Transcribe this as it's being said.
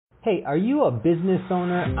Hey, are you a business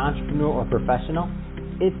owner, entrepreneur, or professional?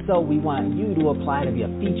 If so, we want you to apply to be a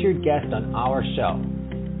featured guest on our show.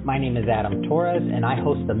 My name is Adam Torres, and I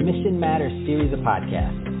host the Mission Matters series of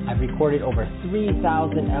podcasts. I've recorded over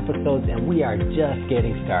 3,000 episodes, and we are just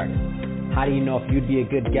getting started. How do you know if you'd be a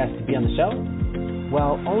good guest to be on the show?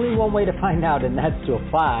 Well, only one way to find out, and that's to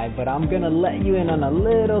apply, but I'm going to let you in on a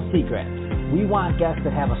little secret. We want guests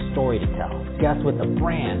that have a story to tell, guests with a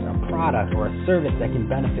brand, a product, or a service that can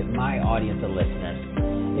benefit my audience of listeners.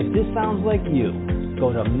 If this sounds like you,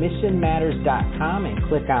 go to missionmatters.com and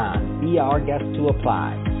click on Be Our Guest to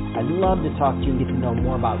apply. I'd love to talk to you and get to know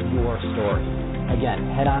more about your story.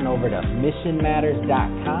 Again, head on over to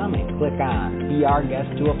missionmatters.com and click on Be Our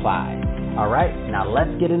Guest to apply. All right, now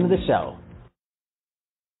let's get into the show.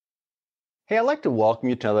 Hey, I'd like to welcome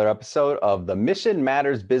you to another episode of the Mission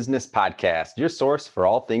Matters Business Podcast, your source for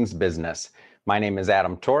all things business. My name is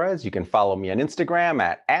Adam Torres. You can follow me on Instagram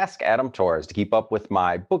at AskAdamTorres to keep up with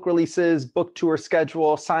my book releases, book tour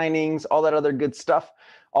schedule, signings, all that other good stuff.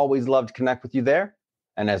 Always love to connect with you there.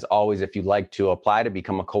 And as always, if you'd like to apply to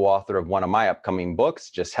become a co-author of one of my upcoming books,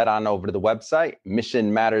 just head on over to the website,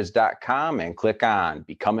 missionmatters.com, and click on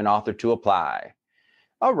Become an Author to apply.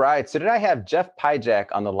 All right, so today I have Jeff Piejak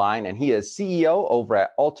on the line, and he is CEO over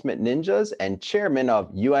at Ultimate Ninjas and chairman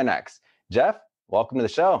of UNX. Jeff, welcome to the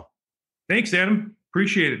show. Thanks, Adam.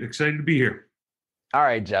 Appreciate it. Excited to be here. All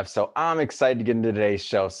right, Jeff. So I'm excited to get into today's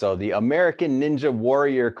show. So the American Ninja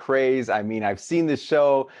Warrior craze. I mean, I've seen this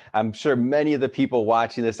show. I'm sure many of the people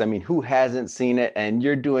watching this, I mean, who hasn't seen it? And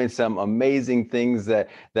you're doing some amazing things that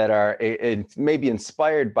are maybe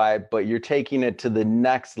inspired by it, but you're taking it to the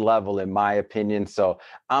next level, in my opinion. So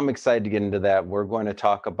I'm excited to get into that. We're going to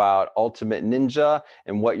talk about Ultimate Ninja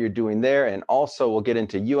and what you're doing there. And also we'll get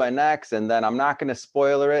into UNX, and then I'm not going to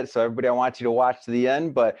spoiler it. So everybody, I want you to watch to the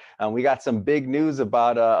end, but we got some big news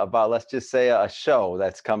about let's just say a show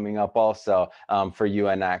that's coming up also for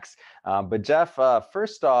UNX. But Jeff,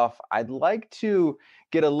 first off, I'd like to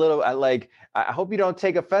get a little I hope you don't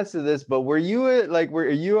take offense to this, but were you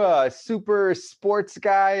a super sports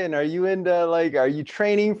guy, and are you into are you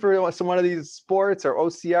training for one of these sports or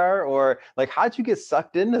OCR, or how'd you get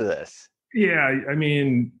sucked into this? Yeah, I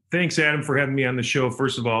mean, thanks, Adam, for having me on the show,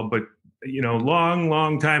 first of all. But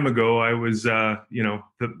long time ago, I was,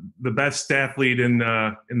 the best athlete in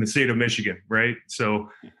the state of Michigan, right? So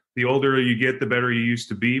the older you get, the better you used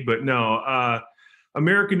to be. But no,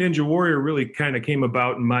 American Ninja Warrior really kind of came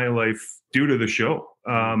about in my life due to the show.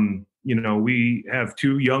 We have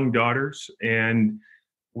two young daughters, and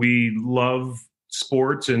we love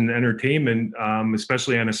sports and entertainment,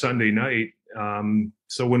 especially on a Sunday night.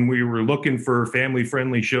 So when we were looking for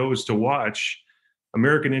family-friendly shows to watch,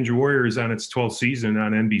 American Ninja Warrior is on its 12th season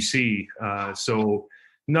on NBC. So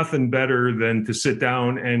nothing better than to sit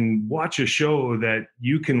down and watch a show that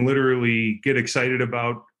you can literally get excited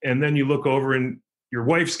about. And then you look over and your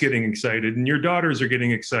wife's getting excited and your daughters are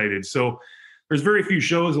getting excited. So there's very few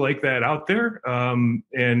shows like that out there.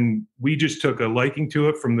 And we just took a liking to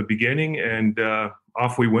it from the beginning, and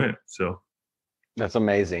off we went. So that's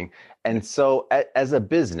amazing. And so as a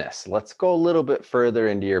business, let's go a little bit further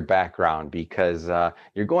into your background, because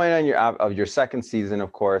you're going on your second season,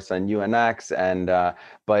 of course, on UNX. And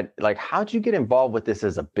but how'd you get involved with this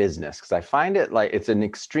as a business? Because I find it it's an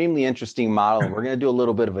extremely interesting model, and we're going to do a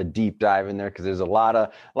little bit of a deep dive in there, because there's a lot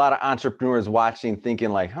of entrepreneurs watching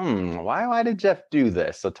thinking why did Jeff do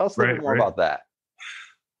this? So tell us a little bit more about that.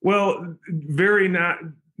 Well, very not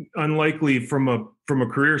unlikely from a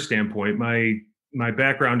career standpoint. My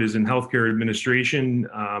background is in healthcare administration.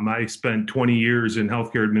 I spent 20 years in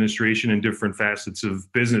healthcare administration in different facets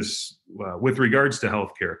of business with regards to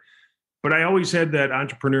healthcare. But I always had that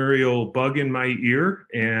entrepreneurial bug in my ear.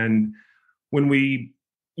 And when we,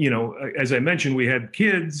 as I mentioned, we had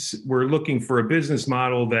kids, we're looking for a business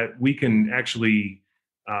model that we can actually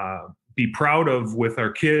be proud of with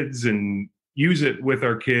our kids and use it with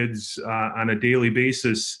our kids on a daily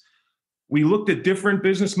basis. We looked at different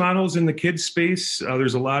business models in the kids space.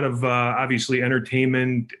 There's a lot of obviously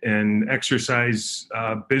entertainment and exercise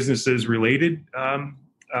businesses related.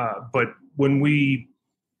 But when we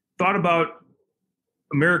thought about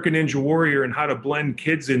American Ninja Warrior and how to blend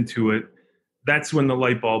kids into it, that's when the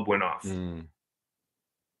light bulb went off.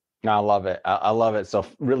 I love it. I love it. So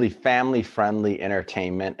really family friendly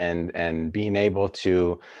entertainment, and being able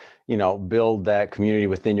to build that community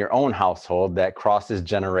within your own household that crosses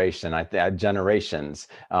generations.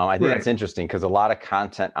 I think that's interesting because a lot of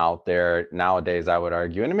content out there nowadays, I would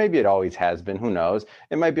argue, and maybe it always has been, who knows,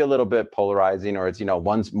 it might be a little bit polarizing, or it's,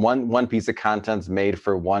 one piece of content's made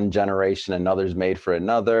for one generation, another's made for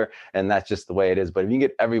another, and that's just the way it is. But if you can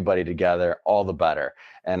get everybody together, all the better.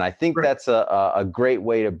 And I think that's a great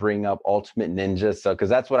way to bring up Ultimate Ninja. So, because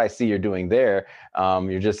that's what I see you're doing there.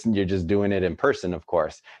 You're just doing it in person, of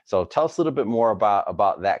course. So tell us a little bit more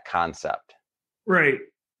about that concept. Right.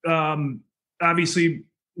 Obviously,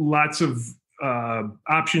 lots of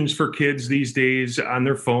options for kids these days on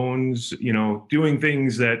their phones, doing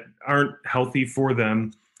things that aren't healthy for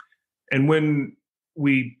them. And when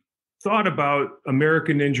we thought about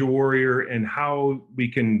American Ninja Warrior and how we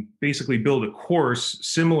can basically build a course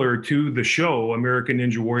similar to the show American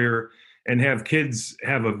Ninja Warrior and have kids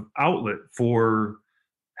have an outlet for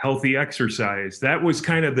healthy exercise, that was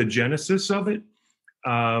kind of the genesis of it.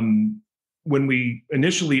 When we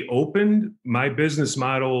initially opened, my business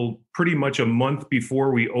model pretty much a month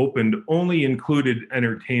before we opened only included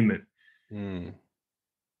entertainment.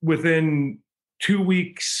 Within 2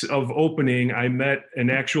 weeks of opening, I met an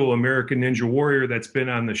actual American Ninja Warrior that's been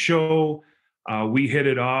on the show. We hit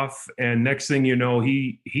it off. And next thing you know,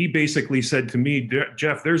 he basically said to me,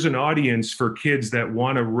 Jeff, there's an audience for kids that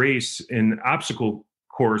want to race in obstacle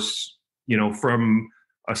course, from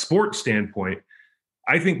a sport standpoint.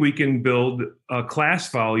 I think we can build a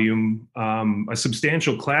class volume, a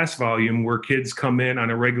substantial class volume where kids come in on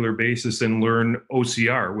a regular basis and learn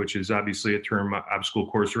OCR, which is obviously a term, obstacle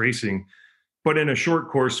course racing, but in a short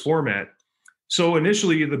course format. So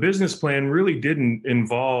initially, the business plan really didn't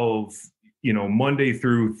involve, Monday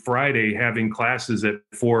through Friday having classes at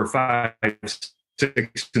 4 or 5,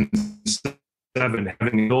 6, and 7,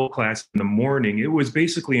 having an adult class in the morning. It was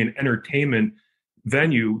basically an entertainment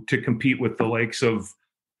venue to compete with the likes of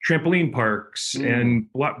trampoline parks and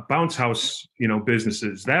bounce house,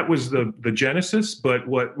 businesses. That was the genesis. But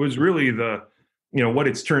what was really what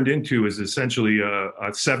it's turned into is essentially a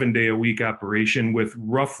 7-day-a-week operation with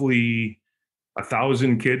roughly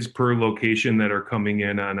 1,000 kids per location that are coming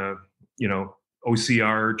in on a,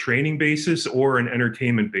 OCR training basis or an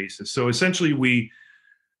entertainment basis. So essentially we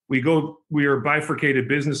are a bifurcated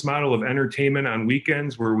business model of entertainment on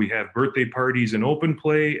weekends where we have birthday parties and open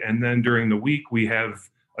play. And then during the week, we have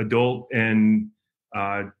adult and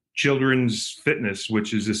children's fitness,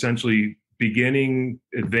 which is essentially beginning,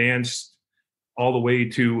 advanced, all the way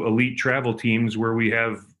to elite travel teams where we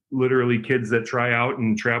have literally kids that try out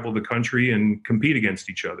and travel the country and compete against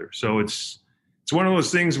each other. So it's one of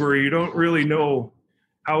those things where you don't really know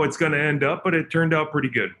how it's going to end up, but it turned out pretty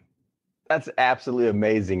good. That's absolutely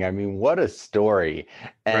amazing. I mean, what a story.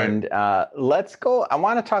 And let's go. I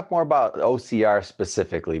want to talk more about OCR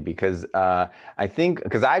specifically because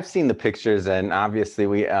because I've seen the pictures and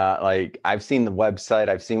obviously I've seen the website.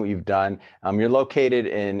 I've seen what you've done. You're located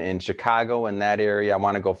in Chicago in that area. I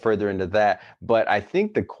want to go further into that. But I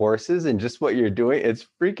think the courses and just what you're doing, it's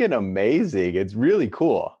freaking amazing. It's really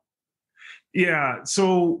cool. Yeah.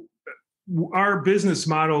 So our business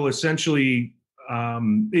model essentially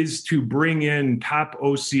is to bring in top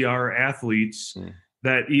OCR athletes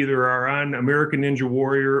that either are on American Ninja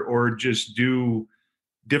Warrior or just do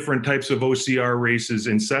different types of OCR races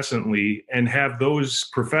incessantly and have those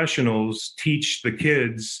professionals teach the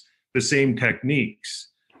kids the same techniques.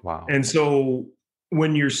 Wow. And so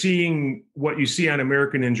when you're seeing what you see on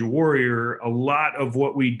American Ninja Warrior, a lot of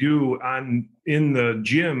what we do in the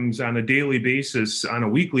gyms on a daily basis, on a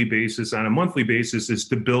weekly basis, on a monthly basis is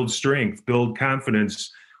to build strength, build confidence,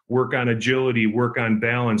 work on agility, work on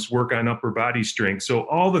balance, work on upper body strength. So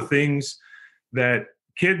all the things that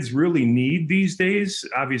kids really need these days,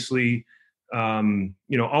 obviously,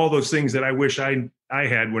 all those things that I wish I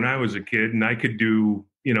had when I was a kid and I could do,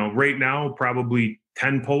 right now, probably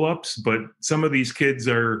 10 pull-ups, but some of these kids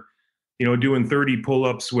are, doing 30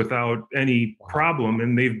 pull-ups without any problem.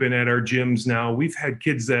 And they've been at our gyms now. We've had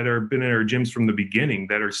kids that have been at our gyms from the beginning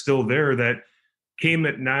that are still there that came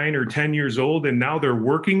at 9 or 10 years old. And now they're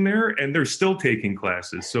working there and they're still taking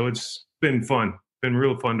classes. So it's been fun, been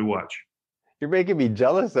real fun to watch. You're making me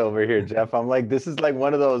jealous over here, Jeff. I'm like, this is like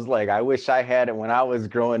one of those, I wish I had it when I was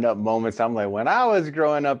growing up moments. I'm like, when I was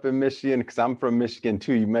growing up in Michigan, because I'm from Michigan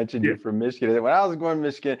too. You mentioned you're from Michigan. When I was going to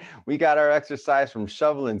Michigan, we got our exercise from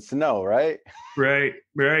shoveling snow, right? Right.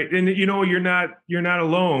 And you're not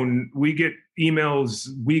alone. We get emails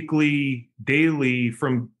weekly, daily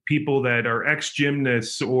from people that are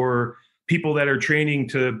ex-gymnasts or people that are training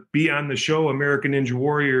to be on the show American Ninja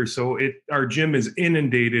Warrior. So our gym is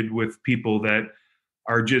inundated with people that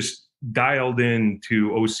are just dialed into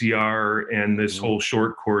OCR and this whole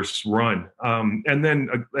short course run. And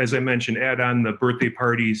then, as I mentioned, add on the birthday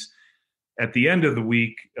parties at the end of the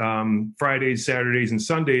week, Fridays, Saturdays, and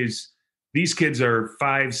Sundays. These kids are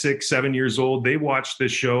 5, 6, 7 years old. They watch the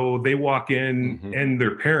show. They walk in and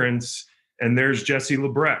their parents, and there's Jesse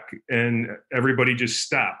Labreck, and everybody just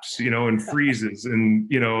stops, and freezes. And,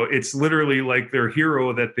 it's literally like their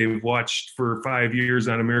hero that they've watched for 5 years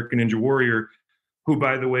on American Ninja Warrior, who,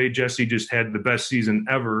 by the way, Jesse just had the best season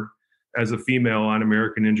ever as a female on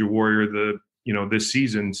American Ninja Warrior, this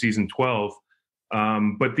season 12.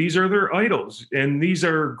 But these are their idols, and these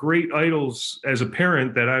are great idols as a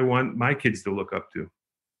parent that I want my kids to look up to.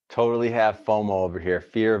 Totally have FOMO over here,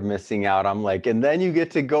 fear of missing out. I'm like, and then you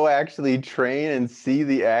get to go actually train and see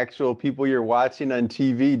the actual people you're watching on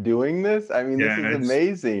TV doing this. I mean, this is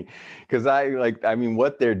amazing, because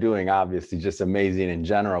what they're doing, obviously just amazing in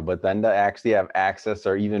general, but then to actually have access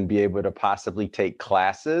or even be able to possibly take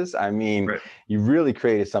classes, you really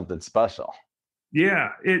created something special. Yeah,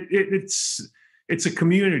 it's a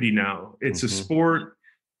community now. It's a sport,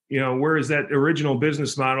 whereas that original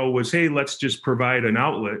business model was, hey, let's just provide an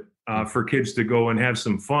outlet for kids to go and have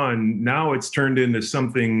some fun. Now it's turned into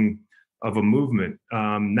something of a movement,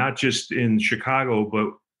 not just in Chicago,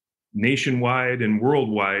 but nationwide and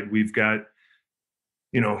worldwide. We've got,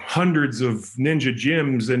 hundreds of ninja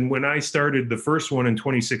gyms. And when I started the first one in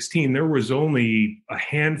 2016, there was only a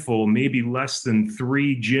handful, maybe less than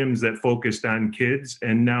 3 gyms that focused on kids.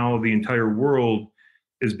 And now the entire world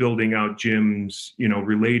is building out gyms,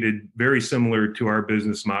 related, very similar to our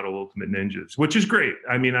business model, Ultimate Ninjas, which is great.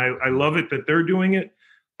 I love it that they're doing it.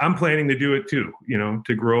 I'm planning to do it too,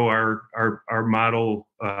 to grow our model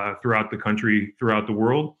throughout the country, throughout the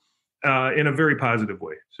world, in a very positive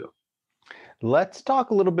way. So. Let's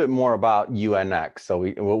talk a little bit more about UNX. So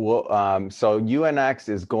UNX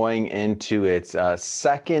is going into its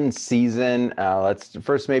second season. Let's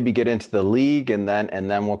first maybe get into the league, and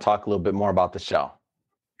then we'll talk a little bit more about the show.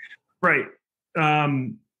 Right.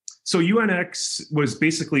 So UNX was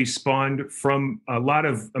basically spawned from a lot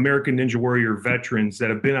of American Ninja Warrior veterans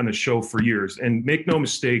that have been on the show for years. And make no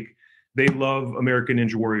mistake, they love American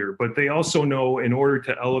Ninja Warrior, but they also know in order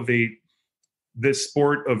to elevate this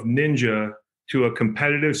sport of ninja to a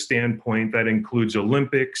competitive standpoint that includes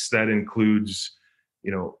Olympics, that includes,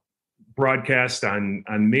 broadcast on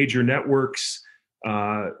major networks,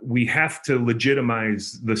 we have to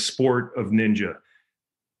legitimize the sport of ninja.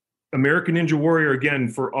 American Ninja Warrior, again,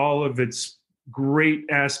 for all of its great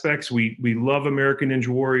aspects, we love American Ninja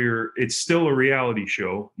Warrior. It's still a reality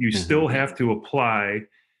show. You still have to apply,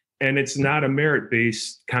 and it's not a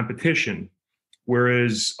merit-based competition.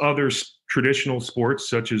 Whereas other traditional sports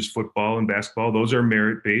such as football and basketball, those are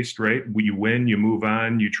merit-based, right? You win, you move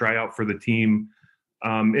on, you try out for the team.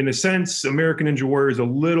 In a sense, American Ninja Warrior is a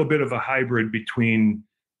little bit of a hybrid between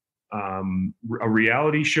a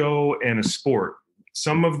reality show and a sport.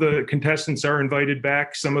 Some of the contestants are invited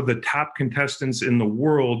back. Some of the top contestants in the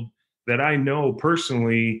world that I know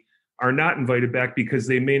personally are not invited back because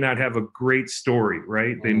they may not have a great story,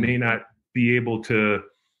 right? They may not be able to,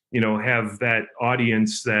 have that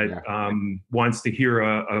audience that wants to hear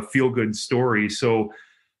a feel-good story. So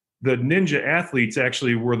the ninja athletes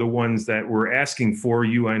actually were the ones that were asking for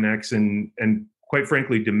UNX and quite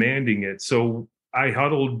frankly, demanding it. So I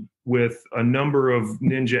huddled with a number of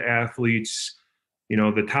ninja athletes,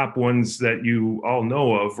 the top ones that you all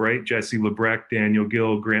know of, right? Jesse Labreck, Daniel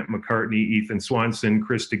Gill, Grant McCartney, Ethan Swanson,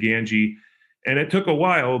 Chris DiGangi. And it took a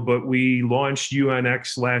while, but we launched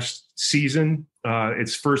UNX last season,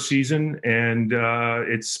 its first season, and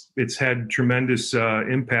it's had tremendous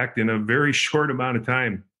impact in a very short amount of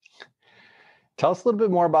time. Tell us a little bit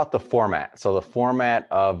more about the format. So the format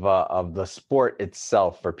of the sport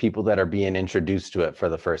itself for people that are being introduced to it for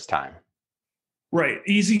the first time. Right.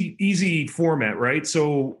 Easy format, right?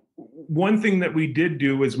 So one thing that we did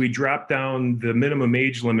do is we dropped down the minimum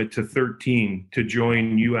age limit to 13 to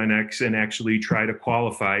join UNX and actually try to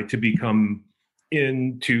qualify to become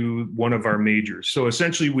into one of our majors. So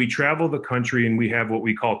essentially we travel the country and we have what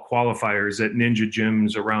we call qualifiers at ninja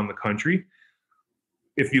gyms around the country.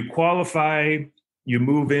 If you qualify, you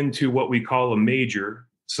move into what we call a major.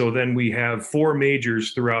 So then we have 4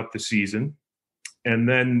 majors throughout the season. And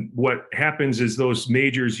then what happens is those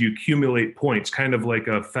majors, you accumulate points, kind of like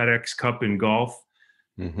a FedEx Cup in golf.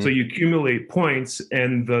 So you accumulate points,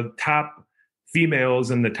 and the top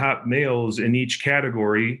females and the top males in each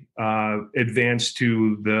category advance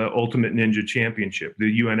to the Ultimate Ninja Championship,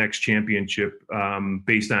 the UNX Championship,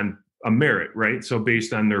 based on a merit, right? So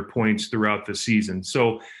based on their points throughout the season.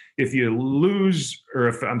 So if you lose, or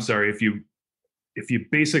if you if you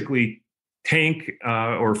basically tank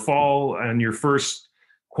or fall on your first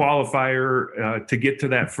qualifier to get to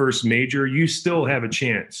that first major, you still have a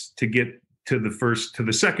chance to get to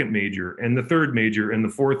the second major and the third major and the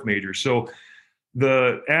fourth major. So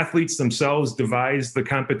the athletes themselves devise the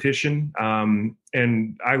competition.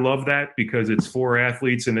 And I love that because it's for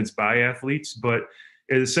athletes and it's by athletes, but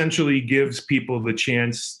it essentially gives people the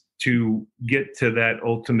chance to get to that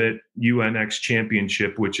ultimate UNX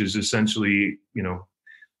championship, which is essentially,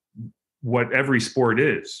 what every sport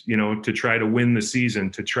is, to try to win the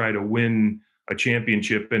season, to try to win a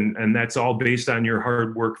championship. And that's all based on your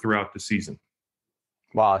hard work throughout the season.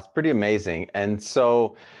 Wow, it's pretty amazing. And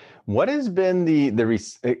so what has been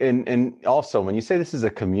and also when you say this is a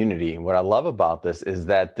community, what I love about this is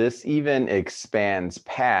that this even expands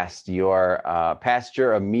past your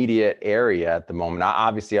immediate area at the moment. Now,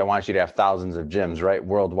 obviously, I want you to have thousands of gyms, right,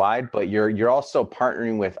 worldwide, but you're also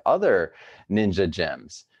partnering with other Ninja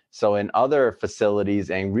gyms. So in other facilities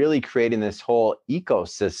and really creating this whole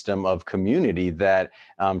ecosystem of community that,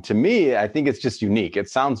 to me, I think it's just unique. It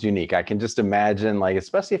sounds unique. I can just imagine, like,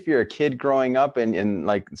 especially if you're a kid growing up and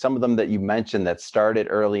like some of them that you mentioned that started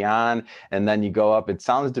early on and then you go up, it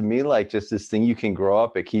sounds to me like just this thing you can grow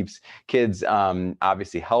up. It keeps kids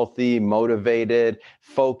obviously healthy, motivated,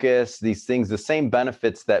 focused, these things, the same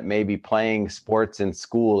benefits that maybe playing sports in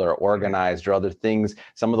school or organized or other things,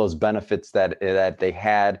 some of those benefits that they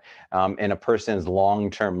had in a person's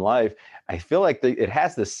long-term life. I feel like it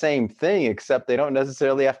has the same thing, except they don't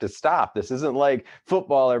necessarily have to stop. This isn't like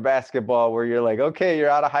football or basketball where you're like, okay, you're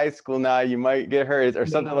out of high school now, you might get hurt or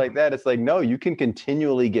something like that. It's like, no, you can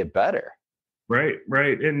continually get better. Right.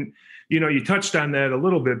 And, you touched on that a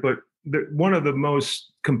little bit, but one of the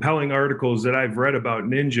most compelling articles that I've read about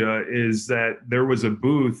Ninja is that there was a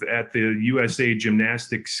booth at the USA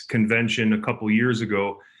Gymnastics Convention a couple years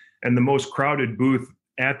ago, and the most crowded booth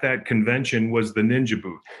at that convention was the Ninja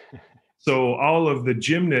booth. So all of the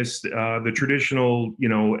gymnasts, the traditional,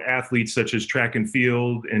 athletes such as track and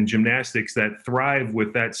field and gymnastics that thrive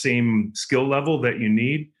with that same skill level that you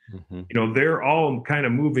need, they're all kind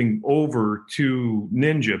of moving over to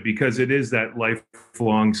Ninja because it is that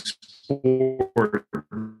lifelong sport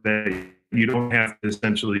that you don't have to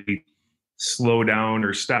essentially slow down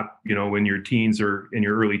or stop, when your teens or in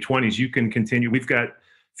your early 20s. You can continue. We've got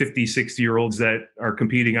 50, 60-year-olds that are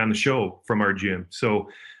competing on the show from our gym. So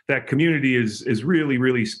that community is really,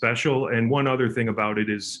 really special. And one other thing about it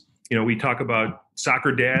is, we talk about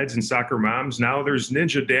soccer dads and soccer moms. Now there's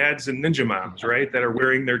Ninja dads and Ninja moms, right, that are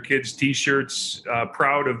wearing their kids' T-shirts,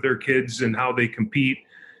 proud of their kids and how they compete,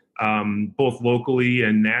 both locally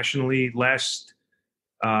and nationally. Last,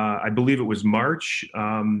 I believe it was March,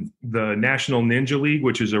 the National Ninja League,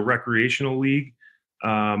 which is a recreational league,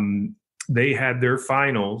 they had their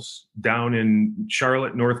finals down in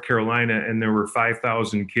Charlotte, North Carolina, and there were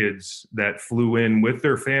 5,000 kids that flew in with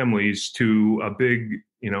their families to a big,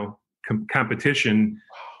 competition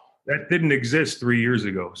that didn't exist 3 years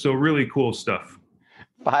ago. So really cool stuff.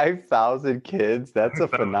 5,000 kids. That's a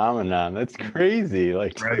phenomenon. That's crazy.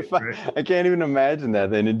 Like, right. I can't even imagine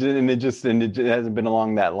that. And it hasn't been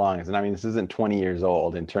along that long. And I mean, this isn't 20 years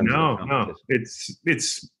old in terms of no.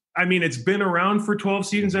 It's been around for 12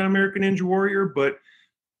 seasons on American Ninja Warrior, but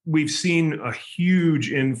we've seen a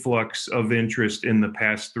huge influx of interest in the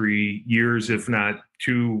past 3 years, if not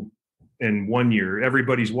 2 and 1 year.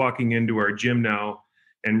 Everybody's walking into our gym now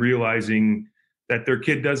and realizing that their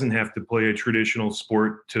kid doesn't have to play a traditional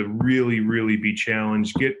sport to really, really be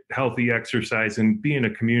challenged, get healthy exercise, and be in a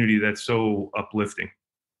community that's so uplifting.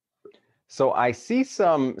 So I see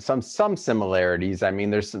some similarities. I mean,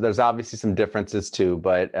 there's obviously some differences too,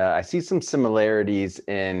 but I see some similarities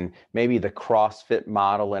in maybe the CrossFit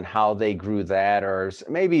model and how they grew that, or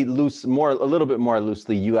maybe a little bit more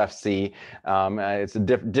loosely UFC. It's a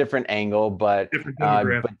different angle, but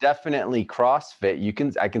definitely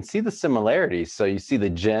CrossFit. I can see the similarities. So you see the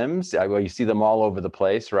gyms, you see them all over the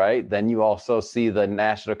place, right? Then you also see the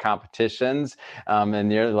national competitions,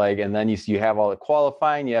 and you're like, and then you have all the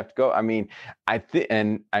qualifying. You have to go. I mean,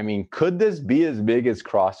 could this be as big as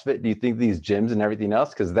CrossFit? Do you think these gyms and everything else?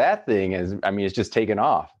 Because that thing it's just taken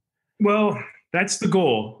off. Well, that's the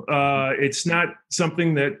goal. It's not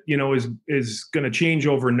something that, is going to change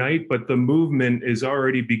overnight, but the movement is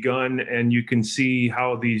already begun, and you can see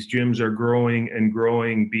how these gyms are growing and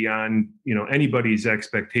growing beyond, anybody's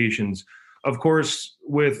expectations. Of course,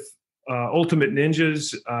 with Ultimate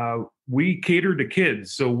Ninjas, we cater to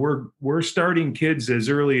kids. So we're starting kids as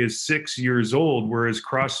early as 6 years old, whereas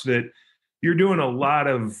CrossFit, you're doing a lot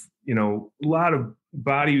of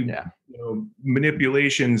body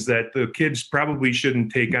manipulations that the kids probably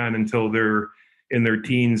shouldn't take on until they're in their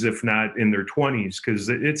teens, if not in their 20s, because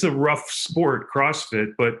it's a rough sport,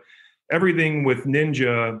 CrossFit, but everything with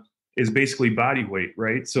Ninja is basically body weight,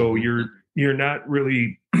 right? So you're not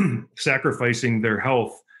really sacrificing their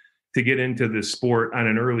health to get into this sport on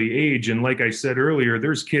an early age. And like I said earlier,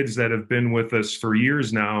 there's kids that have been with us for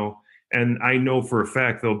years now, and I know for a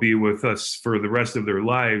fact they'll be with us for the rest of their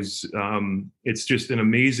lives. It's just an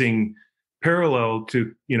amazing parallel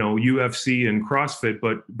to, UFC and CrossFit,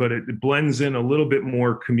 but it blends in a little bit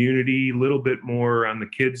more community, a little bit more on the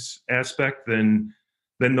kids aspect than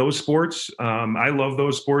those sports. I love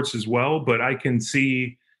those sports as well, but I can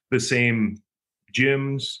see the same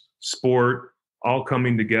gyms, sport, all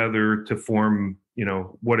coming together to form,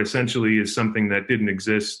 what essentially is something that didn't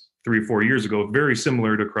exist 3 or 4 years ago, very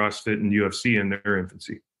similar to CrossFit and UFC in their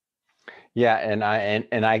infancy. Yeah, and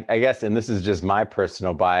I guess, and this is just my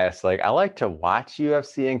personal bias, like I like to watch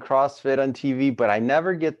UFC and CrossFit on TV, but I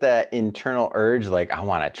never get that internal urge, like I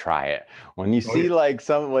want to try it. When you see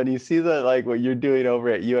when you see what you're doing over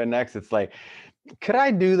at UNX, it's like, could I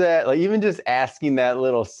do that? Like even just asking that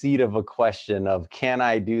little seed of a question of, can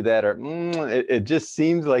I do that? Or it just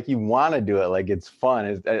seems like you want to do it. Like it's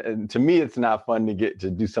fun. To me, it's not fun to get to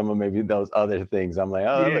do some of maybe those other things. I'm like,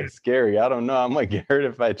 oh, that looks scary. I don't know. I might get hurt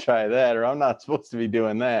if I try that, or I'm not supposed to be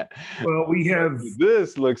doing that. Well,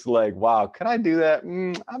 this looks like, wow, could I do that?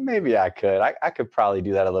 Maybe I could. I could probably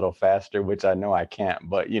do that a little faster, which I know I can't,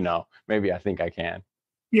 but maybe I think I can.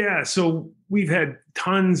 Yeah, so we've had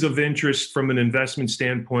tons of interest from an investment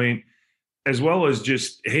standpoint, as well as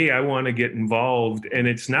just, hey, I want to get involved. And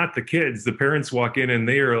it's not the kids. The parents walk in and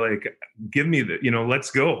they are like, give me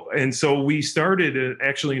let's go. And so we started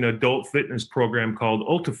actually an adult fitness program called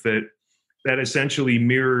UltiFit that essentially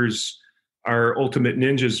mirrors our Ultimate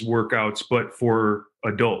Ninjas workouts, but for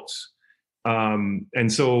adults.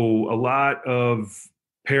 And so a lot of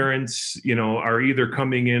parents, are either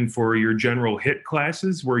coming in for your general HIIT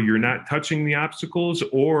classes where you're not touching the obstacles,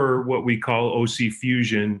 or what we call OC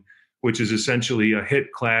Fusion, which is essentially a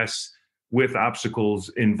HIIT class with obstacles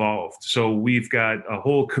involved. So we've got a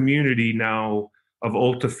whole community now of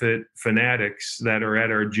UltiFit fanatics that are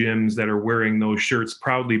at our gyms that are wearing those shirts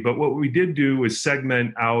proudly. But what we did do is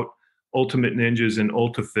segment out Ultimate Ninjas and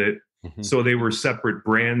UltiFit. So they were separate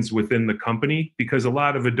brands within the company, because a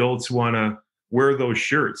lot of adults want to wear those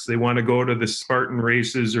shirts. They want to go to the Spartan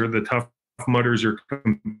races or the Tough Mudders or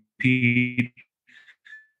compete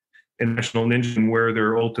in National Ninja and wear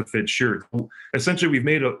their UltiFit shirt. Essentially, we've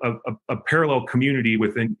made a parallel community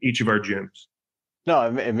within each of our gyms.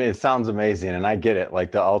 No, it sounds amazing, and I get it.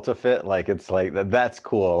 Like the UltiFit, like it's like that's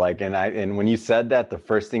cool. Like, and when you said that, the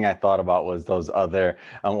first thing I thought about was those other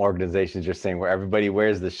organizations you're saying where everybody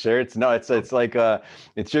wears the shirts. No, it's like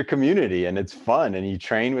it's your community, and it's fun, and you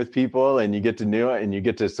train with people, and you get to know it, and you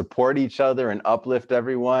get to support each other and uplift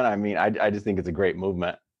everyone. I mean, I just think it's a great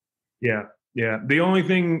movement. Yeah. The only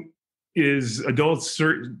thing is adults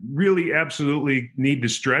really absolutely need to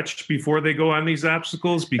stretch before they go on these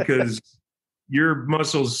obstacles, because your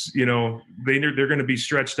muscles, they're going to be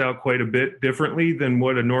stretched out quite a bit differently than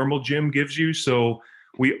what a normal gym gives you. So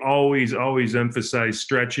we always emphasize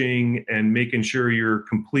stretching and making sure you're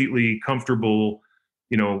completely comfortable,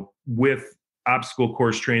 with obstacle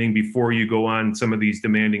course training before you go on some of these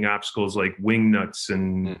demanding obstacles like wing nuts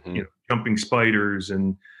and jumping spiders.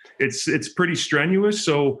 And it's pretty strenuous.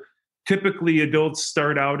 So typically adults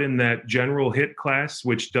start out in that general HIIT class,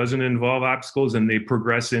 which doesn't involve obstacles, and they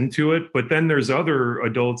progress into it. But then there's other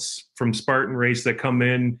adults from Spartan Race that come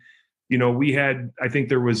in. We had, I think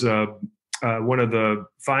there was one of the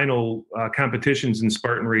final competitions in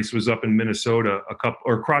Spartan Race was up in Minnesota,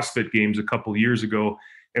 CrossFit Games a couple years ago.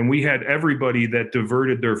 And we had everybody that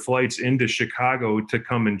diverted their flights into Chicago to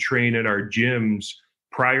come and train at our gyms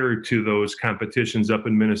prior to those competitions up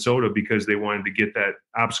in Minnesota, because they wanted to get that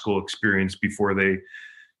obstacle experience before they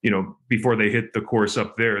hit the course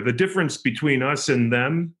up there. The difference between us and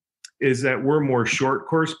them is that we're more short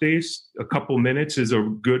course based. A couple minutes is a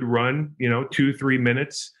good run, 2-3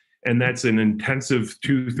 minutes. And that's an intensive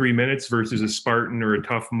 2-3 minutes versus a Spartan or a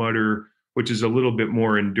Tough Mudder, which is a little bit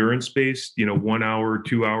more endurance based, 1 hour,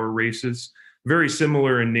 2 hour races. Very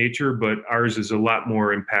similar in nature, but ours is a lot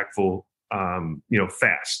more impactful,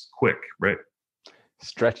 fast, quick, right?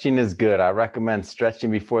 Stretching is good. I recommend stretching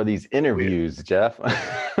before these interviews, Jeff.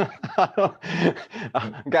 Got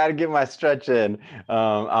to get my stretch in.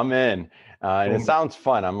 I'm in. And it sounds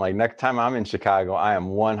fun. I'm like, next time I'm in Chicago, I am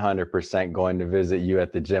 100% going to visit you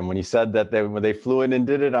at the gym. When you said that when they flew in and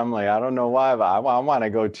did it, I'm like, I don't know why, but I want to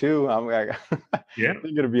go too. I'm like, yeah, I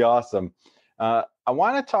think it'll be awesome. I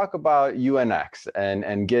want to talk about UNX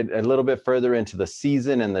and get a little bit further into the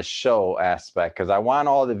season and the show aspect, because I want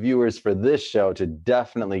all the viewers for this show to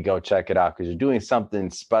definitely go check it out, because you're doing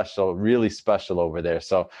something special, really special over there.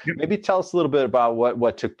 So maybe tell us a little bit about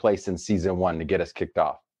what took place in season 1 to get us kicked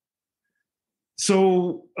off.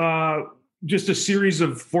 So just a series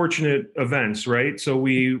of fortunate events, right? So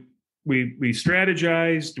we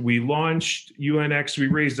strategized, we launched UNX, we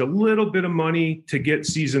raised a little bit of money to get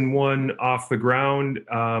season 1 off the ground.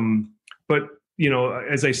 But,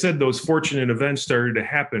 as I said, those fortunate events started to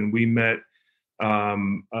happen. We met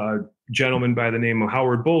a gentleman by the name of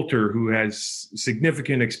Howard Bolter, who has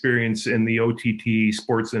significant experience in the OTT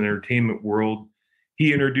sports and entertainment world.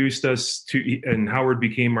 He introduced us to, and Howard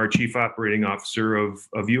became our chief operating officer of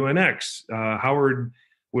UNX. Howard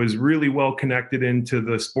was really well connected into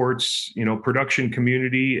the sports, production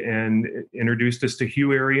community, and introduced us to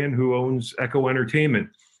Hugh Arian, who owns Echo Entertainment.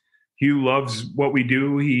 Hugh loves what we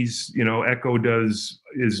do. He's, Echo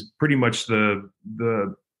is pretty much the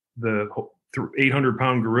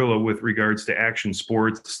 800-pound gorilla with regards to action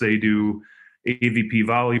sports. They do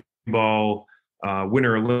AVP volleyball,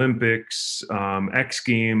 Winter Olympics, X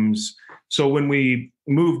Games. So when we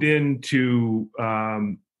moved into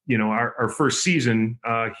our first season,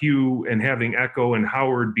 Hugh, and having Echo and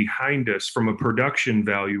Howard behind us from a production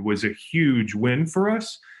value was a huge win for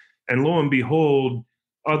us. And lo and behold,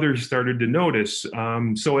 others started to notice.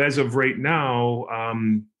 So as of right now,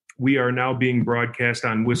 we are now being broadcast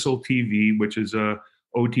on Whistle TV, which is a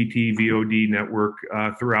OTT VOD network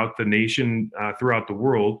throughout the nation, throughout the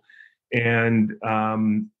world. And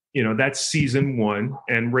that's season 1.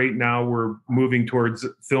 And right now we're moving towards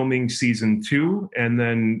filming season 2. And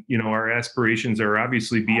then, our aspirations are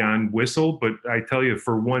obviously beyond Whistle. But I tell you,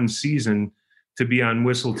 for one season to be on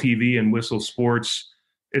Whistle TV and Whistle Sports,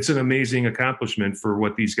 it's an amazing accomplishment for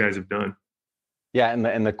what these guys have done. Yeah,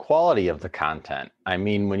 and the quality of the content. I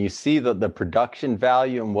mean, when you see the production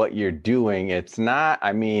value and what you're doing, it's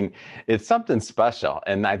something special.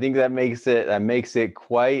 And I think that makes it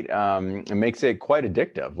quite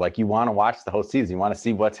addictive. Like, you want to watch the whole season, you want to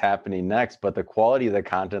see what's happening next. But the quality of the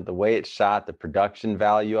content, the way it's shot, the production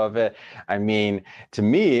value of it, I mean, to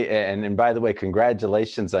me, and by the way,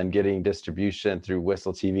 congratulations on getting distribution through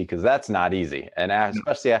Whistle TV, because that's not easy. And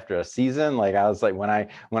especially after a season, like, I was like, when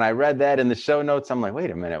I read that in the show notes, I'm like,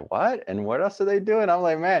 wait a minute, what? And what else are they doing? I'm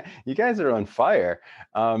like, man, you guys are on fire.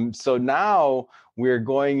 So now we're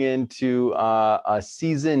going into a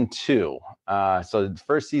season 2. So the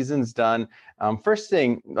first season's done. First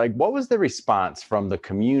thing, like, what was the response from the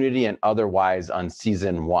community and otherwise on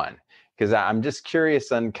season 1? Because I'm just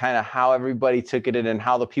curious on kind of how everybody took it in, and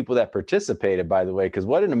how the people that participated, by the way, because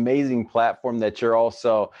what an amazing platform that you're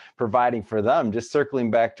also providing for them. Just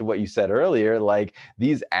circling back to what you said earlier, like,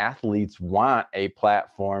 these athletes want a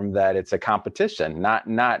platform that it's a competition, not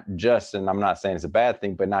just, and I'm not saying it's a bad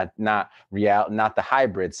thing, but not the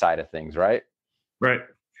hybrid side of things, right? Right.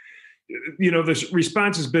 The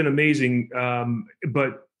response has been amazing,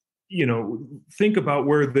 but think about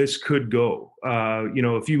where this could go.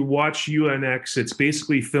 If you watch UNX, it's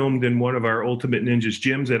basically filmed in one of our Ultimate Ninjas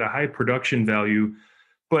gyms at a high production value,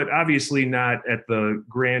 but obviously not at the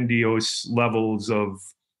grandiose levels of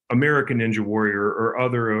American Ninja Warrior or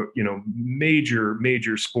other,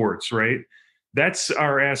 major sports, right? That's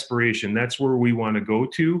our aspiration. That's where we want to go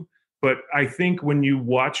to. But I think when you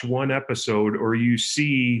watch one episode, or you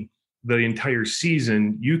see the entire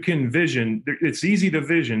season, you can vision, it's easy to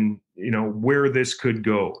vision, where this could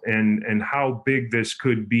go and how big this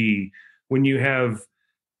could be when you have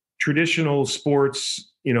traditional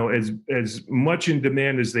sports, as much in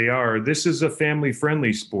demand as they are. This is a family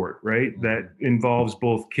friendly sport, right? That involves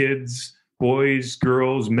both kids, boys,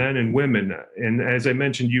 girls, men, and women. And as I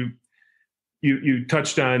mentioned, you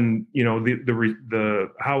touched on, the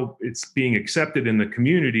how it's being accepted in the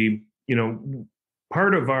community.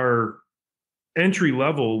 Part of our entry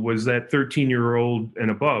level was that 13-year-old and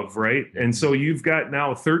above, right? And so you've got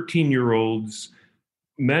now 13-year-olds,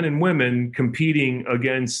 men and women, competing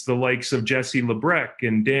against the likes of Jesse Labreck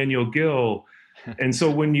and Daniel Gill. And so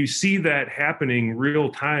when you see that happening real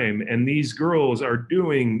time, and these girls are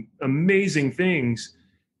doing amazing things,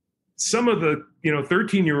 some of the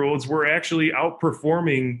 13-year-olds were actually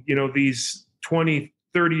outperforming these 20,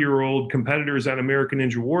 30-year-old competitors on American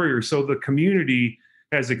Ninja Warrior. So the community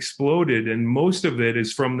has exploded, and most of it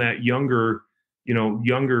is from that younger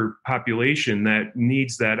population that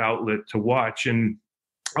needs that outlet to watch. And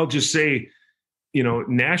I'll just say,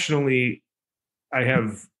 nationally, I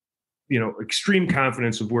have, extreme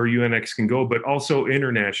confidence of where UNX can go, but also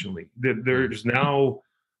internationally. There's now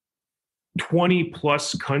 20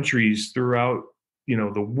 plus countries throughout,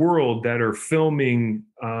 the world that are filming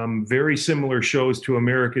very similar shows to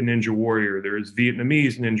American Ninja Warrior. There's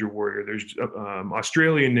Vietnamese Ninja Warrior. There's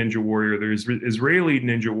Australian Ninja Warrior. There's Israeli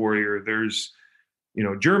Ninja Warrior. There's,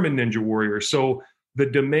 German Ninja Warrior. So the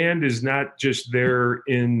demand is not just there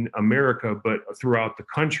in America, but throughout the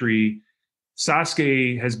country.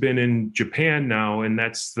 Sasuke has been in Japan now, and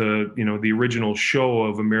that's the original show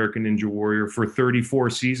of American Ninja Warrior for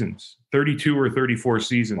 34 seasons, 32 or 34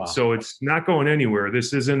 seasons. Wow. So it's not going anywhere.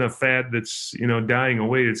 This isn't a fad that's, dying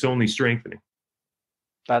away. It's only strengthening.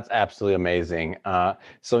 That's absolutely amazing.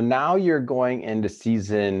 So now you're going into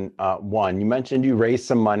season 1. You mentioned you raised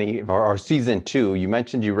some money, or season 2. You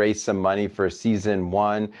mentioned you raised some money for season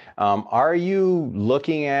 1. Are you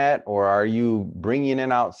looking at, or are you bringing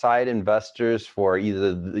in outside investors for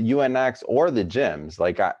either the UNX or the gyms?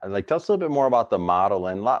 Tell us a little bit more about the model.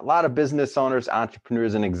 And a lot of business owners,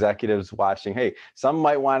 entrepreneurs, and executives watching. Hey, some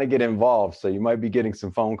might want to get involved, so you might be getting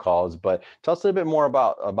some phone calls. But tell us a little bit more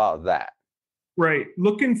about that. Right.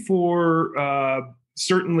 Looking for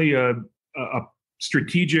certainly a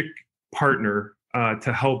strategic partner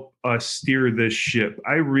to help us steer this ship.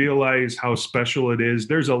 I realize how special it is.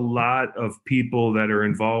 There's a lot of people that are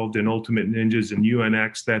involved in Ultimate Ninjas and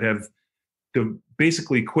UNX that have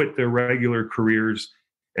basically quit their regular careers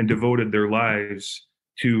and devoted their lives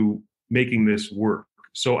to making this work.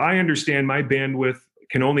 So I understand my bandwidth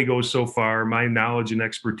can only go so far. My knowledge and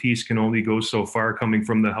expertise can only go so far coming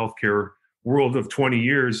from the healthcare world of 20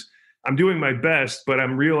 years. I'm doing my best, but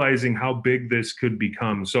I'm realizing how big this could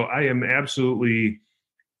become. So I am absolutely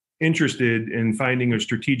interested in finding a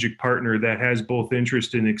strategic partner that has both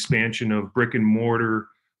interest in expansion of brick and mortar,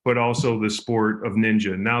 but also the sport of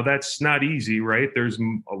ninja. Now that's not easy, right? There's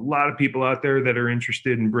a lot of people out there that are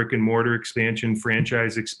interested in brick and mortar expansion,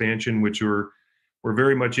 franchise expansion, which we're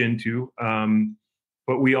very much into.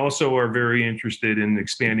 But we also are very interested in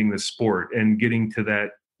expanding the sport and getting to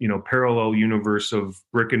that parallel universe of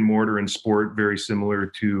brick and mortar and sport, very similar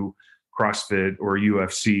to CrossFit or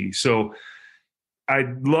UFC. So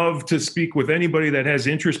I'd love to speak with anybody that has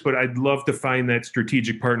interest, but I'd love to find that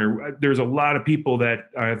strategic partner. There's a lot of people that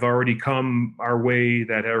have already come our way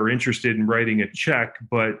that are interested in writing a check,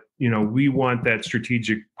 but we want that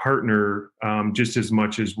strategic partner just as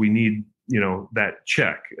much as we need that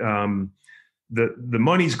check. The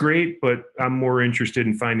money's great, but I'm more interested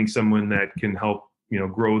in finding someone that can help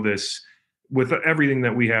grow this with everything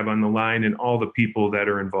that we have on the line and all the people that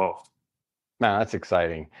are involved. Man, that's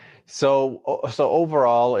exciting. So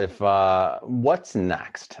overall, if what's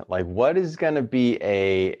next? Like, what is going to be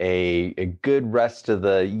a good rest of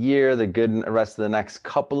the year, the good rest of the next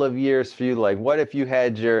couple of years for you? Like, what if you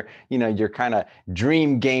had your kind of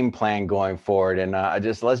dream game plan going forward, and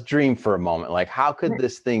just let's dream for a moment. Like, how could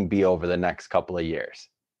this thing be over the next couple of years?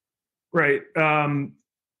 Right.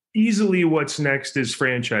 Easily what's next is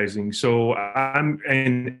franchising. So I'm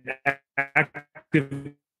in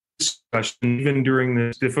active discussion, even during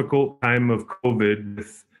this difficult time of COVID,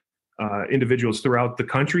 with individuals throughout the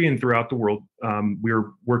country and throughout the world.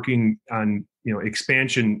 We're working on,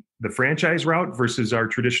 expansion, the franchise route versus our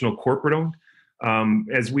traditional corporate owned.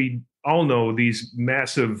 As we all know, these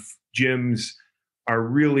massive gyms are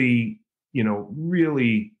really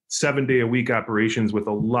 7-day-a-week operations with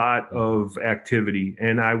a lot of activity.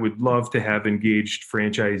 And I would love to have engaged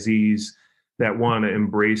franchisees that want to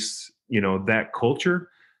embrace, that culture.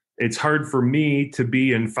 It's hard for me to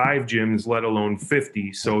be in 5 gyms, let alone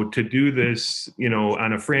 50. So to do this,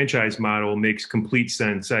 on a franchise model makes complete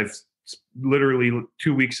sense. I've literally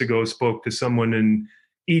 2 weeks ago spoke to someone in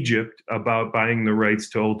Egypt about buying the rights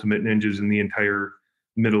to Ultimate Ninjas in the entire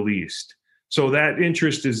Middle East. So that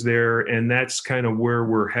interest is there, and that's kind of where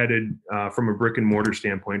we're headed from a brick and mortar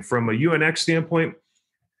standpoint. From a UNX standpoint,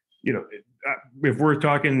 if we're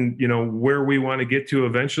talking, where we want to get to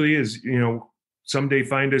eventually is, someday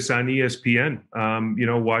find us on ESPN,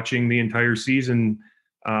 watching the entire season.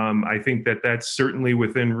 I think that's certainly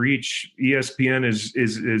within reach. ESPN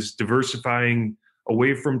is diversifying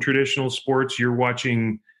away from traditional sports. You're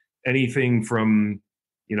watching anything from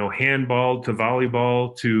handball to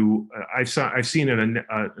volleyball to I've seen an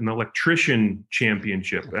electrician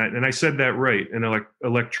championship, and I said that right, an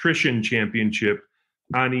electrician championship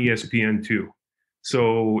on ESPN2.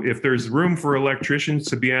 So if there's room for electricians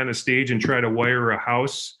to be on a stage and try to wire a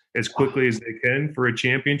house as quickly as they can for a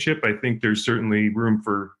championship, I think there's certainly room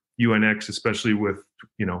for UNX, especially with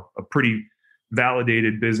a pretty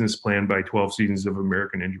validated business plan by 12 seasons of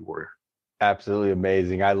American Ninja Warrior. Absolutely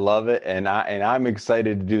amazing. I love it. And I'm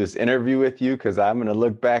excited to do this interview with you because I'm going to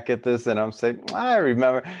look back at this and I'm saying, I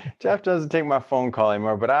remember Jeff doesn't take my phone call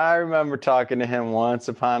anymore, but I remember talking to him once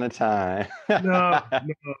upon a time. No,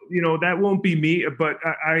 that won't be me, but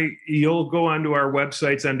you'll go onto our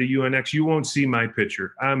websites, onto UNX, you won't see my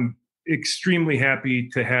picture. I'm extremely happy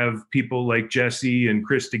to have people like Jesse and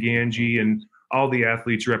Chris DiGangi and all the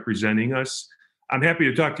athletes representing us. I'm happy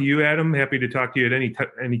to talk to you, Adam. Happy to talk to you at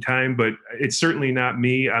any time, but it's certainly not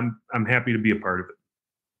me. I'm happy to be a part of it.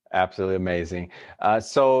 Absolutely amazing.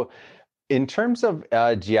 So in terms of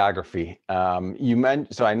geography, you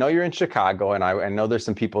mentioned, so I know you're in Chicago, and I know there's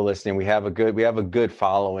some people listening. We have a good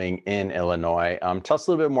following in Illinois. Tell us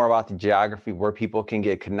a little bit more about the geography, where people can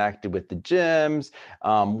get connected with the gyms,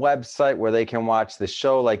 website where they can watch the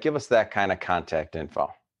show. Like, give us that kind of contact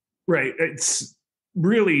info. Right. It's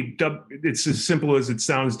as simple as it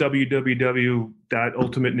sounds,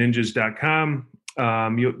 www.ultimateninjas.com.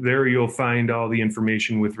 You'll find all the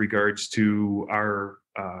information with regards to our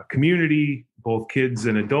community, both kids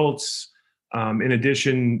and adults. In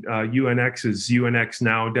addition, UNX is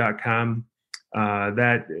unxnow.com.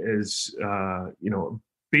 That is,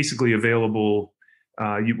 basically available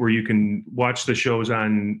where you can watch the shows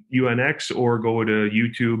on UNX or go to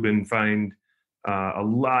YouTube and find a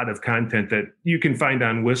lot of content that you can find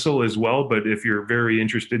on Whistle as well. But if you're very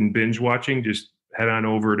interested in binge watching, just head on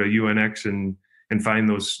over to UNX and find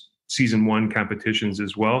those season 1 competitions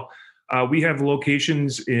as well. We have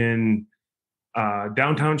locations in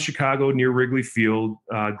downtown Chicago near Wrigley Field,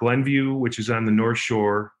 Glenview, which is on the North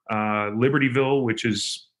Shore, Libertyville, which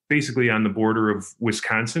is basically on the border of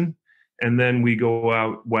Wisconsin. And then we go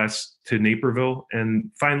out west to Naperville.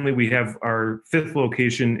 And finally, we have our 5th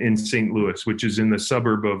location in St. Louis, which is in the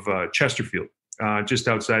suburb of Chesterfield, just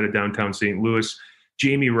outside of downtown St. Louis.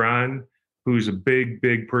 Jamie Ron, who's a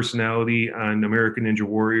big personality on American Ninja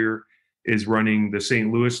Warrior, is running the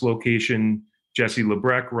St. Louis location. Jesse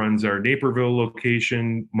Labreck runs our Naperville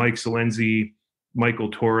location. Mike Salenzi,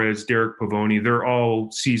 Michael Torres, Derek Pavoni, they're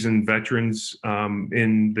all seasoned veterans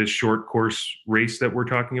in this short course race that we're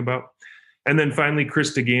talking about. And then finally,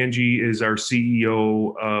 Chris DiGangi is our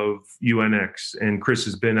CEO of UNX, and Chris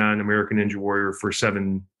has been on American Ninja Warrior for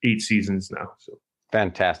 7-8 seasons now. So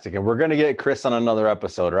fantastic, and we're going to get Chris on another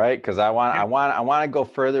episode, right? Because I want to go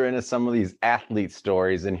further into some of these athlete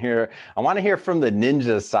stories and I want to hear from the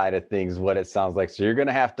ninja side of things what it sounds like. So you're going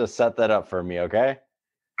to have to set that up for me, okay?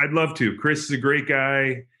 I'd love to. Chris is a great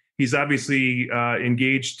guy. He's obviously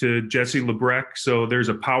engaged to Jesse Labreck, so there's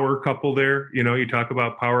a power couple there. You talk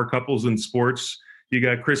about power couples in sports. You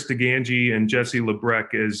got Chris DiGangi and Jesse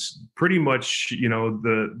Labreck as pretty much,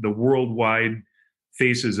 the worldwide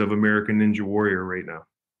faces of American Ninja Warrior right now.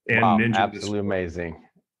 And wow, Ninja, absolutely amazing.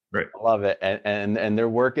 Right. I love it. And they're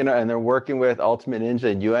working with Ultimate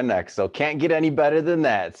Ninja and UNX. So can't get any better than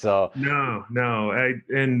that. So no.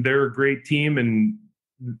 And they're a great team and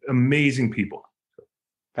amazing people.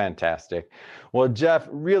 Fantastic. Well, Jeff,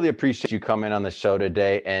 really appreciate you coming on the show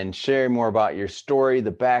today and sharing more about your story, the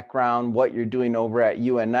background, what you're doing over at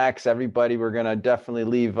UNX. Everybody, we're going to definitely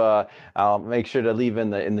leave, I'll make sure to leave in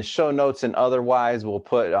the show notes, and otherwise we'll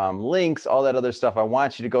put links, all that other stuff. I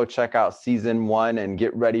want you to go check out season 1 and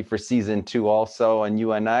get ready for season 2 also on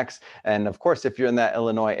UNX. And of course, if you're in that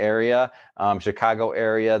Illinois area, Chicago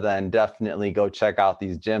area, then definitely go check out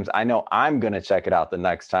these gyms. I know I'm going to check it out the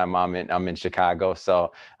next time I'm in Chicago.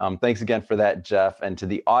 So thanks again for that, Jeff. And to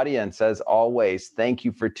the audience, as always, thank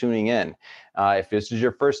you for tuning in. If this is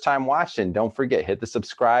your first time watching, don't forget, hit the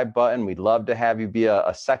subscribe button. We'd love to have you be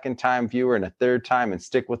a second time viewer and a third time and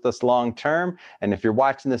stick with us long term. And if you're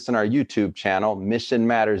watching this on our YouTube channel, Mission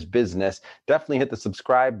Matters Business, definitely hit the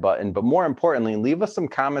subscribe button. But more importantly, leave us some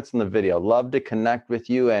comments in the video. Love to connect with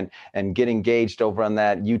you and get engaged over on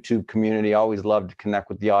that YouTube community. Always love to connect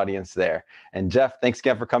with the audience there. And Jeff, thanks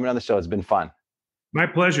again for coming on the show. It's been fun. My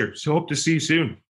pleasure. So hope to see you soon.